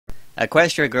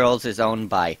Equestria Girls is owned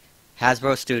by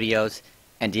Hasbro Studios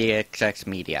and DXX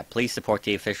Media. Please support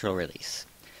the official release.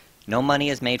 No money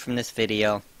is made from this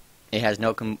video. It has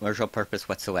no commercial purpose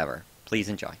whatsoever. Please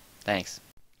enjoy. Thanks.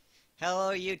 Hello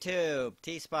YouTube,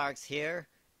 T-Sparks here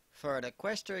for an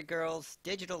Equestria Girls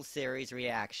digital series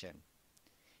reaction.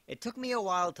 It took me a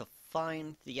while to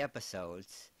find the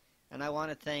episodes, and I want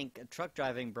to thank Truck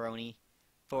Driving Brony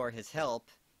for his help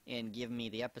in giving me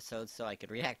the episodes so I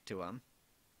could react to them.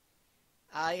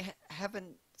 I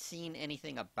haven't seen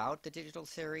anything about the digital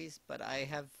series, but I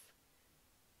have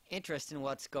interest in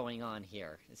what's going on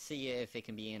here. See if it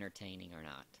can be entertaining or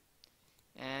not.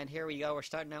 And here we go. We're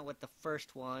starting out with the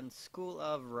first one, School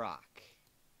of Rock.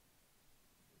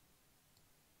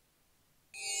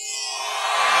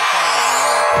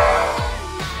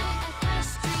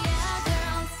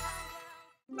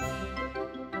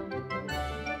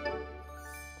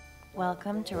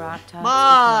 Welcome to Rock Talks.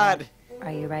 Mod!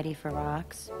 Are you ready for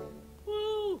rocks?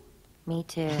 Woo! Me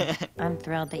too. I'm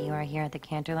thrilled that you are here at the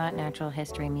Canterlot Natural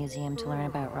History Museum to learn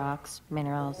about rocks,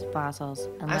 minerals, fossils,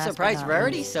 and I'm last surprised but not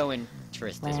Rarity's least, so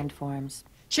interested. landforms.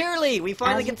 Shirley, we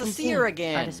finally As you get to can see her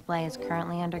again. Our display is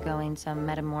currently undergoing some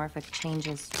metamorphic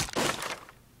changes.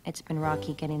 It's been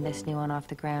rocky getting this new one off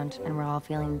the ground, and we're all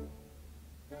feeling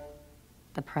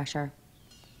the pressure.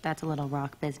 That's a little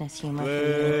rock business humor for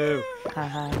you.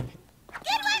 Haha.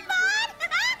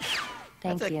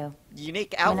 Thank That's a you.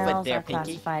 unique outfit Minerals there, are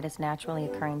Pinky. classified as naturally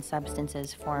occurring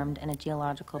substances formed in a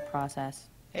geological process.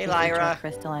 Hey, They feature Lyra. a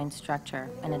crystalline structure,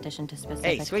 in addition to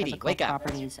specific sweetie, physical wake up.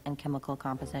 properties and chemical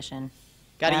composition.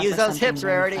 Gotta Now use for those something hips,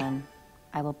 very Rarity. fun.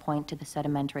 I will point to the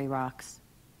sedimentary rocks.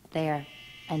 There,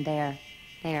 and there,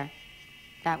 there.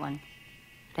 That one.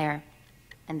 There,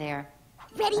 and there.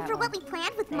 Ready That for one. what we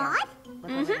planned with There. Maud?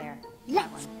 Look over there.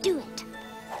 That Let's one. do it.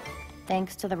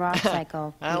 Thanks to the rock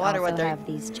cycle, we I wonder also what they're- have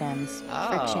these gems.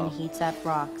 Oh. Friction heats up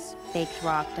rocks. Baked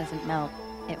rock doesn't melt.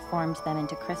 It forms them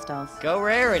into crystals. Go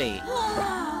Rarity.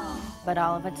 But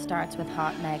all of it starts with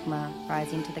hot magma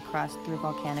rising to the crust through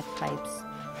volcanic pipes.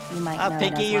 You might know it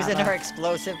Pinky as using lava. her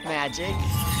explosive magic.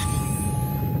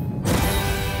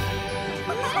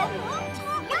 Check it out.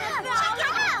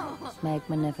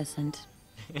 Magnificent.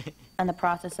 And the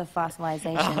process of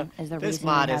fossilization is the this reason we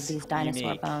mod have is these dinosaur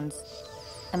unique. bones.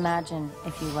 Imagine,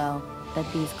 if you will,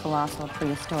 that these colossal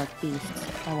prehistoric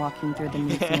beasts are walking through the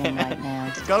museum right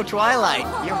now. Go Twilight.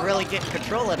 You're really getting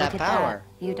control of that Look at power.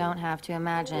 that. You don't have to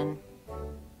imagine.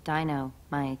 Dino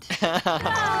might.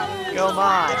 Go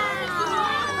Mod.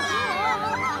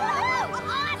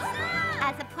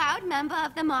 As a proud member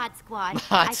of the Mod Squad, Mod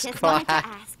I just wanted to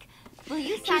Squad. ask, will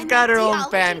you sign She's got my her own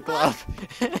geology fan book?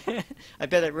 club. I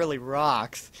bet it really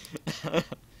rocks.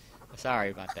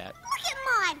 Sorry about that. Look at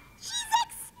Maud. She's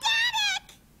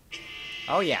ecstatic.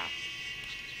 Oh yeah.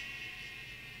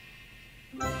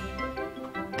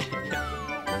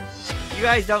 You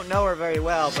guys don't know her very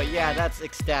well, but yeah, that's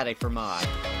ecstatic for Maud.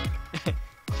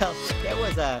 Well, that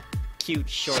was a cute,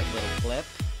 short little clip.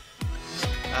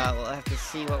 We'll have to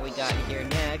see what we got here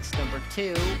next. Number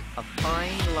 2, A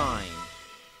Fine Line.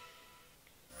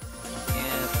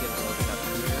 And let's get a look up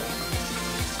here.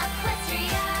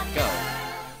 Go.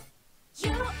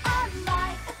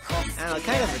 I don't know,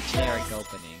 kind of a generic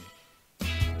opening.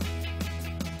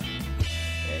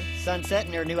 Okay. Sunset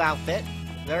in her new outfit.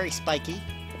 Very spiky.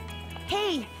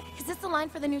 Hey, is this the line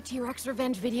for the new T-Rex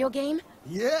Revenge video game?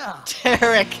 Yeah.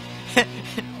 Tarek!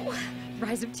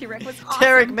 Rise of T-Rex was awesome.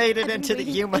 Tarek made it I've been into the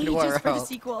waiting human ages world. for the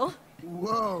sequel.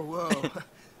 Whoa, whoa.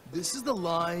 This is the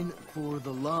line for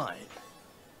the line.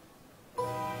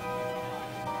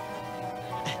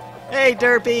 Hey,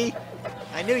 Derpy!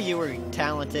 I knew you were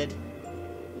talented.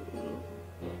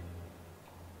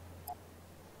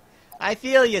 I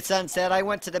feel you, Sunset. I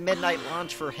went to the midnight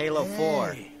launch for Halo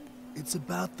 4. Hey, it's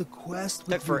about the quest Took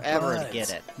with your forever to buds, get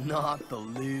it. not the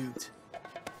loot.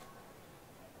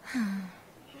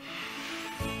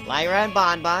 Lyra and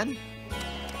Bonbon.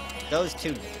 Those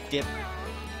two dip.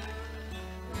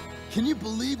 Can you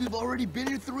believe we've already been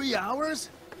here 3 hours?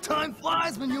 Time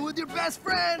flies when you're with your best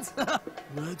friends.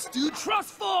 Let's do Trust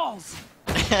Falls.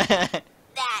 That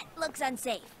looks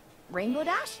unsafe. Rainbow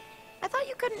Dash? I thought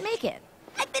you couldn't make it.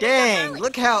 I've been Dang, early.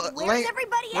 look how Where's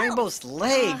everybody else? Rainbow's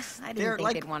legs. I didn't They're think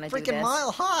like they'd wanna do freaking this.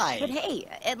 mile high. But hey,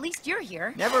 at least you're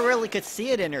here. Never really could see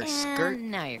it in her skirt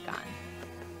And now you're gone.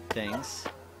 things.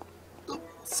 Oh,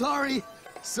 sorry.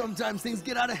 Sometimes things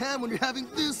get out of hand when you're having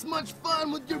this much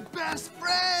fun with your best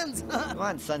friends. Come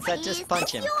on, Sunset, just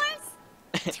punch him.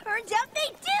 Yours? Turns out they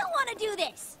do want to do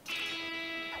this.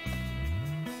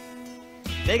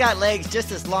 They got legs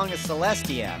just as long as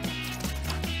Celestia.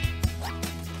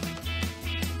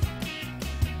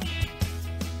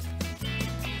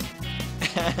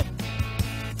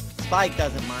 Spike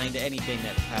doesn't mind anything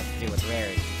that has to do with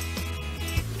Rarity.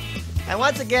 And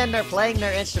once again, they're playing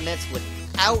their instruments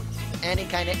without any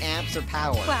kind of amps or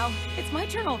power. Wow, it's my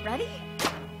turn already?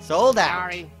 Sold out.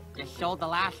 Sorry, just sold the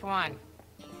last one.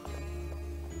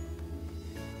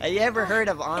 Have you ever heard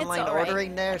of It's online all right.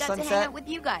 ordering there, I got to hang Sunset? out with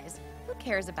you guys. Who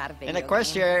cares about a video In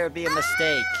Equestria, it would be a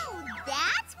mistake. Oh,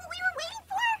 that's what we were waiting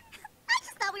for? I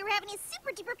just thought we were having a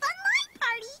super duper fun line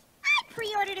party. I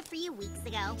pre-ordered it for you weeks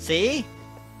ago. See?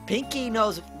 Pinky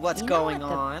knows what's You going know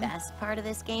what on. the best part of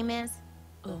this game is?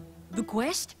 The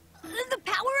quest? The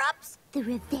power-ups? The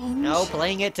revenge. No,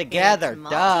 playing it together. It's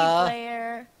Duh.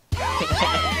 multiplayer.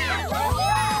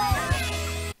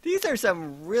 These are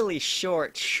some really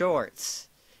short shorts.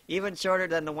 Even shorter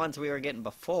than the ones we were getting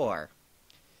before.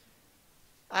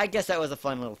 I guess that was a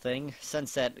fun little thing.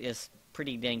 Sunset is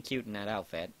pretty dang cute in that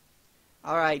outfit.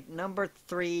 Alright, number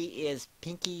 3 is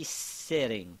Pinky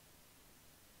sitting.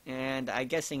 And I'm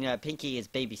guessing Pinky is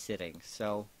babysitting,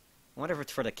 so I wonder if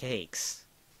it's for the cakes.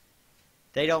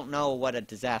 They don't know what a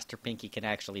disaster Pinky can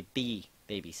actually be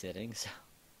babysitting, so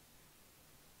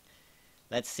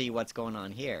let's see what's going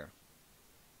on here.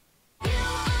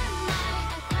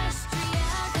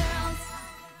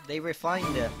 They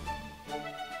refined the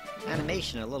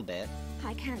animation a little bit.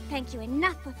 I can't thank you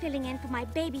enough for filling in for my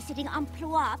babysitting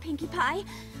emploi, Pinkie Pie.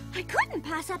 I couldn't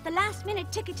pass up the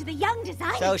last-minute ticket to the Young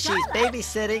Designer So she's Gala.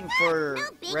 babysitting for No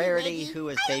biggie, Rarity, biggie. who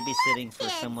is I babysitting love for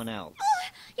kids. someone else. Oh,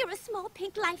 you're a small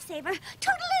pink lifesaver.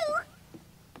 Toodaloo!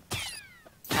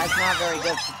 That's not very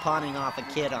good for pawning off a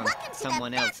kid on Welcome to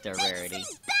someone the else best there, Big Rarity.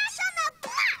 City Bash on the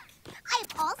block! I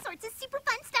have all sorts of super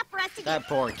fun stuff for us to do. That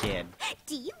poor kid.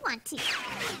 Do you want to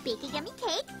bake a yummy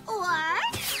cake, or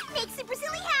make super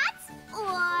silly hats,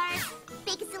 or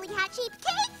bake a silly hat-shaped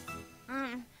cake?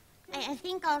 I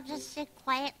think I'll just sit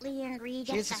quietly and read.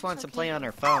 She just wants to play on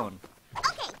her phone.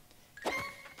 Okay.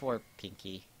 Poor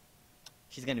Pinky.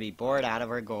 She's gonna be bored out of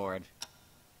her gourd.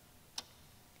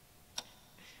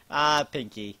 Ah,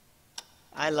 Pinky.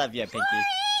 I love you, Pinky.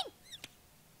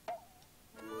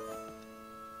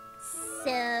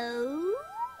 So,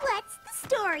 what's the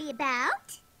story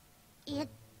about?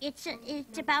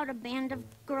 It's about a band of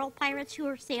girl pirates who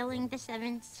are sailing the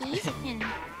seven seas, and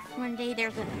one day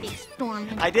there's a big storm.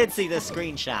 And, I did see this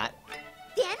screenshot.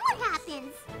 Then what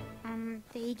happens?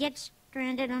 they get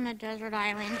stranded on a desert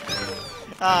island.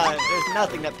 There's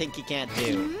nothing that Pinky can't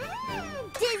do.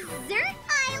 Dessert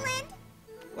Island?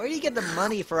 Where do you get the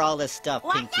money for all this stuff,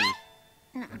 What? Pinky?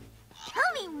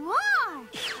 Tell me more.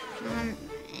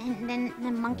 And then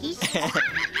the monkeys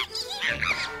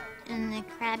and the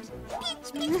crabs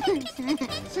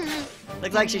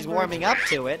Looks like she's warming up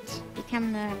to it.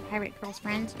 become the pirate girls'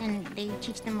 friends, and they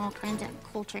teach them all kinds of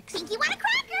cool tricks. Think you want a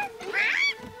cracker?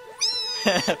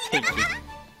 Pinky.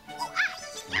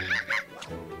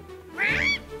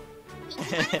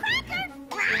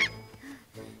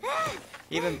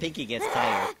 Even Pinky gets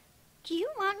tired. Do you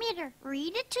want me to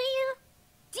read it to you?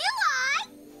 Do I?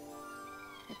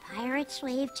 The pirates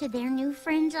waved to their new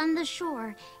friends on the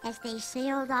shore as they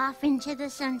sailed off into the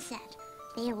sunset.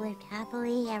 They lived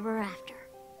happily ever after.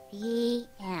 The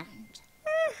end.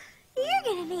 You're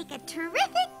gonna make a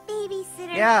terrific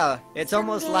babysitter. Yeah, it's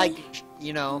almost Someday. like,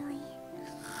 you know,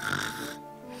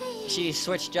 she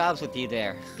switched jobs with you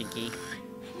there, Pinky.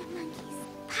 Monkeys,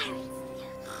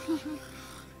 pirates.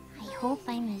 I hope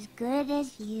I'm as good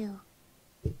as you.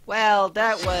 Well,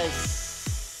 that was...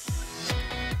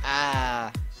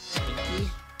 Pinky?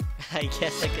 I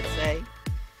guess I could say.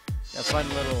 A fun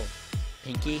little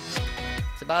Pinky.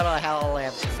 It's about all I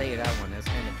have to say to that one. It's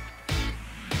kind of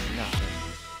nothing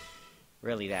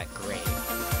really that great.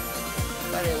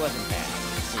 But it wasn't bad.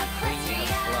 Let's see, Queen of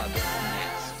Clubs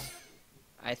next.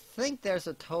 I think there's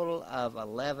a total of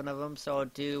 11 of them, so I'll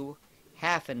do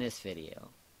half in this video.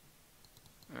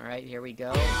 Alright, here we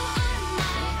go. Queen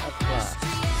of Clubs.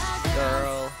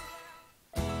 Girl.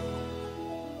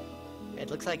 It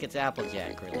looks like it's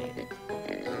Applejack related.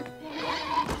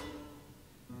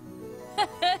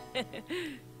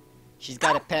 She's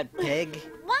got a pet pig.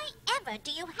 Why ever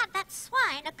do you have that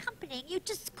swine accompanying you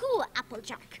to school,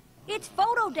 Applejack? It's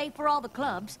photo day for all the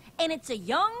clubs, and it's a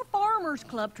young farmers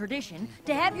club tradition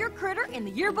to have your critter in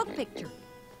the yearbook picture.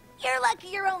 You're lucky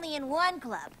you're only in one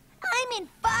club. I'm in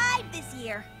 5 this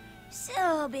year.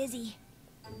 So busy.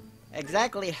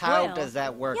 Exactly how Well, does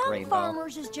that work, Young Rainbow?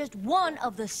 Farmers is just one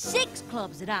of the 6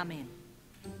 clubs that I'm in.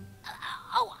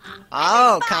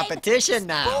 Oh, Five competition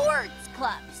now. Sports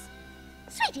clubs.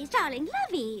 Sweeties, darling,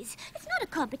 lovies. It's not a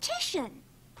competition.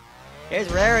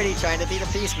 Here's Rarity trying to be the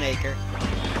peacemaker.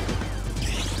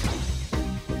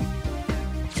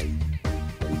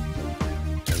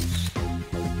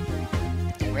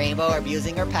 Rainbow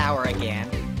abusing her power again.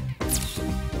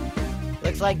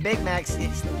 Looks like Big Mac's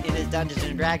in his Dungeons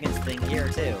and Dragons thing here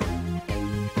too.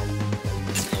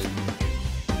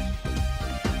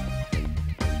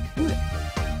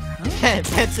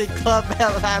 Pencil Club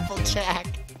Applejack.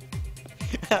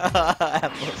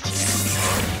 Applejack.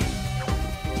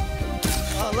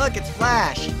 Oh look, it's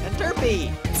Flash and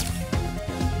Derpy.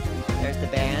 There's the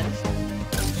band.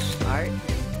 Art.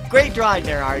 Great drawing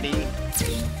there, Artie.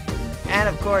 And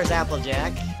of course,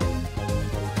 Applejack.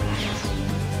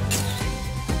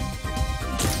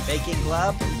 Baking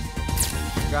Club.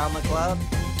 Drama Club.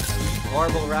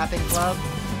 Horrible Rapping Club.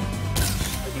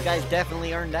 You guys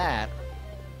definitely earned that.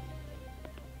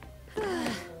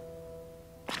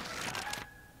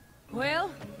 Well,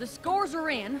 the scores are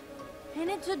in, and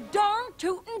it's a darn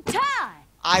tootin' tie.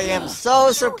 I am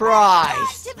so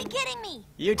surprised. To be kidding me.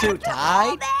 You two All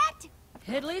tied? that?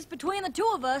 At least between the two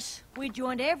of us, we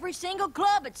joined every single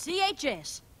club at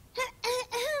CHS.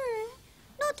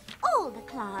 Not all the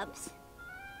clubs.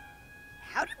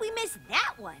 How did we miss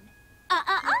that one?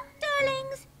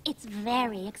 Darlings. It's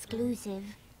very exclusive.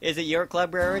 Is it your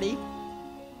club, Rarity?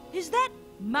 Is that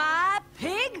my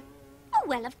pig? Oh,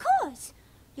 well, of course.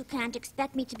 You can't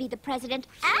expect me to be the president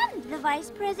and the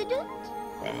vice president.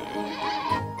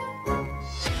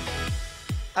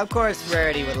 Of course,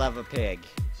 Rarity would love a pig.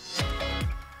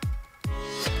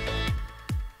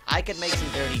 I could make some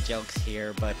dirty jokes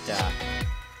here, but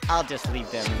I'll just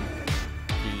leave them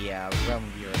in the realm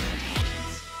of your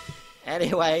imaginations.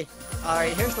 Anyway,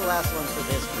 alright, here's the last one for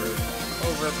this group.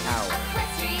 Overpower.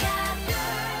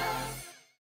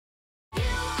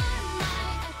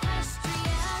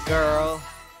 Girl.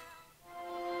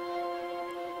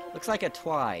 Looks like a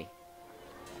twy.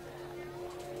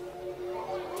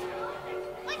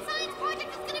 My science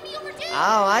project is gonna be overdue.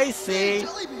 Oh, I see.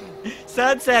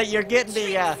 Sunset, you're getting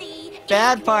the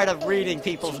bad part of reading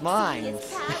people's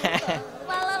minds.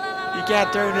 You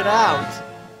can't turn it out.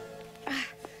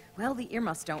 Well, the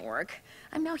earmuffs don't work.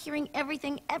 I'm now hearing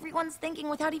everything everyone's thinking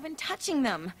without even touching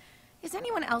them. Is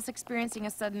anyone else experiencing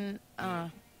a sudden,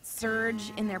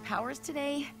 surge in their powers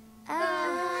today?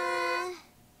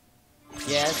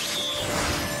 Yes.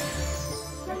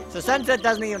 So Sunset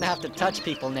doesn't even have to touch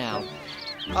people now.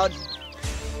 Oh,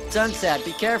 Sunset,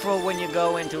 be careful when you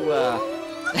go into,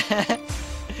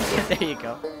 there you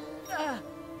go.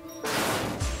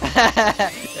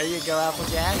 There you go,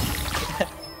 Applejack.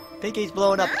 Think he's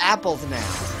blowing up apples now.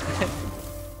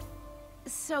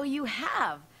 So you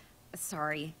have.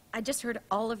 Sorry, I just heard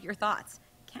all of your thoughts.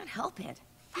 Can't help it.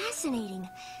 Fascinating.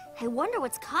 I wonder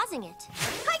what's causing it.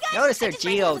 Hi guys! Notice their I just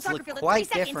ran down the geodes soccer look field in quite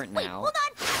 3 seconds. different Wait, now. hold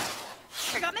on!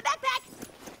 Forgot my backpack!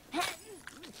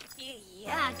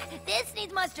 Yuck, this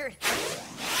needs mustard.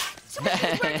 So much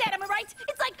is burnt out, am I right?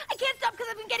 It's like I can't stop because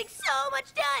I've been getting so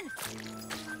much done.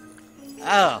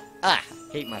 Oh,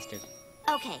 hate mustard.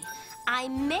 Okay, I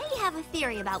may have a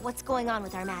theory about what's going on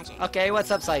with our magic. Okay, what's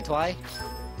up, Sci-Twi?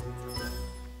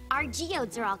 Our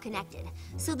geodes are all connected,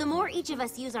 so the more each of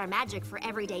us use our magic for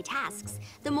everyday tasks,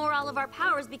 the more all of our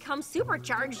powers become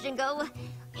supercharged and go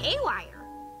haywire.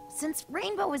 Since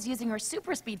Rainbow was using her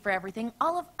super speed for everything,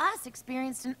 all of us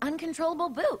experienced an uncontrollable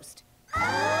boost.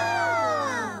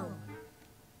 Oh!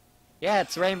 Yeah,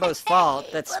 it's Rainbow's fault.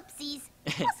 That's Whoopsies.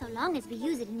 Well, so long as we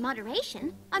use it in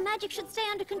moderation, our magic should stay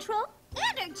under control.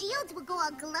 And our geodes will go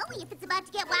all glowy if it's about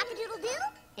to get wackadoodle-doo.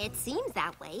 It seems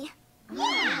that way.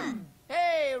 Yeah.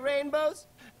 Hey, Rainbows!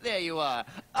 There you are.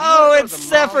 oh, it's the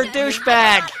Zephyr mall? douchebag.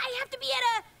 I have to be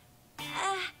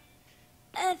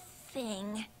at a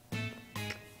thing.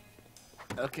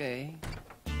 Okay.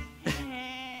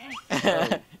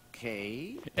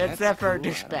 Okay. It's That's Zephyr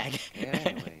cool. douchebag.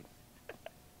 Anyway.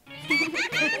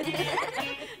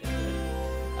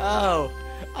 Oh,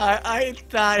 I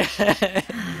thought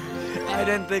I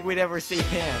didn't think we'd ever see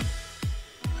him.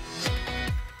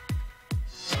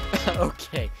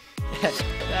 Okay,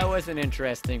 that was an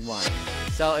interesting one.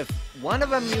 So if one of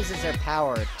them uses their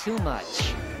power too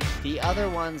much, the other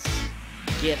ones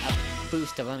get a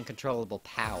boost of uncontrollable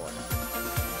power.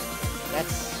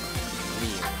 That's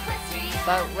weird.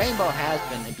 But Rainbow has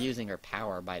been abusing her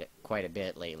power by quite a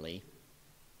bit lately.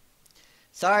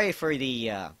 Sorry for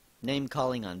the name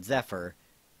calling on Zephyr,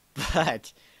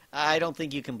 but I don't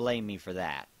think you can blame me for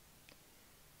that.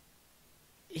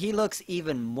 He looks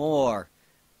even more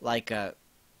like a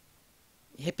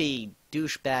hippie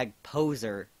douchebag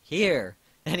poser here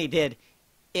than he did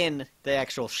in the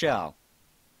actual show.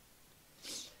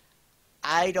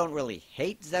 I don't really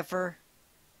hate Zephyr,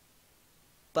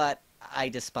 but I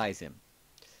despise him.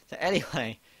 So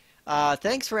anyway,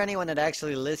 thanks for anyone that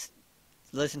actually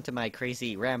listened to my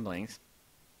crazy ramblings.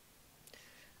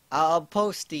 I'll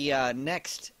post the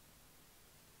next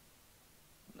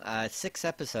 6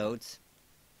 episodes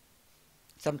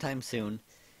sometime soon.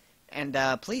 And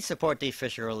please support the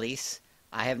official release.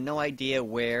 I have no idea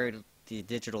where the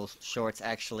digital shorts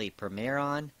actually premiere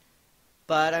on,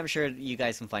 but I'm sure you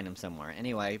guys can find them somewhere.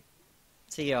 Anyway,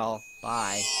 see y'all.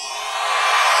 Bye.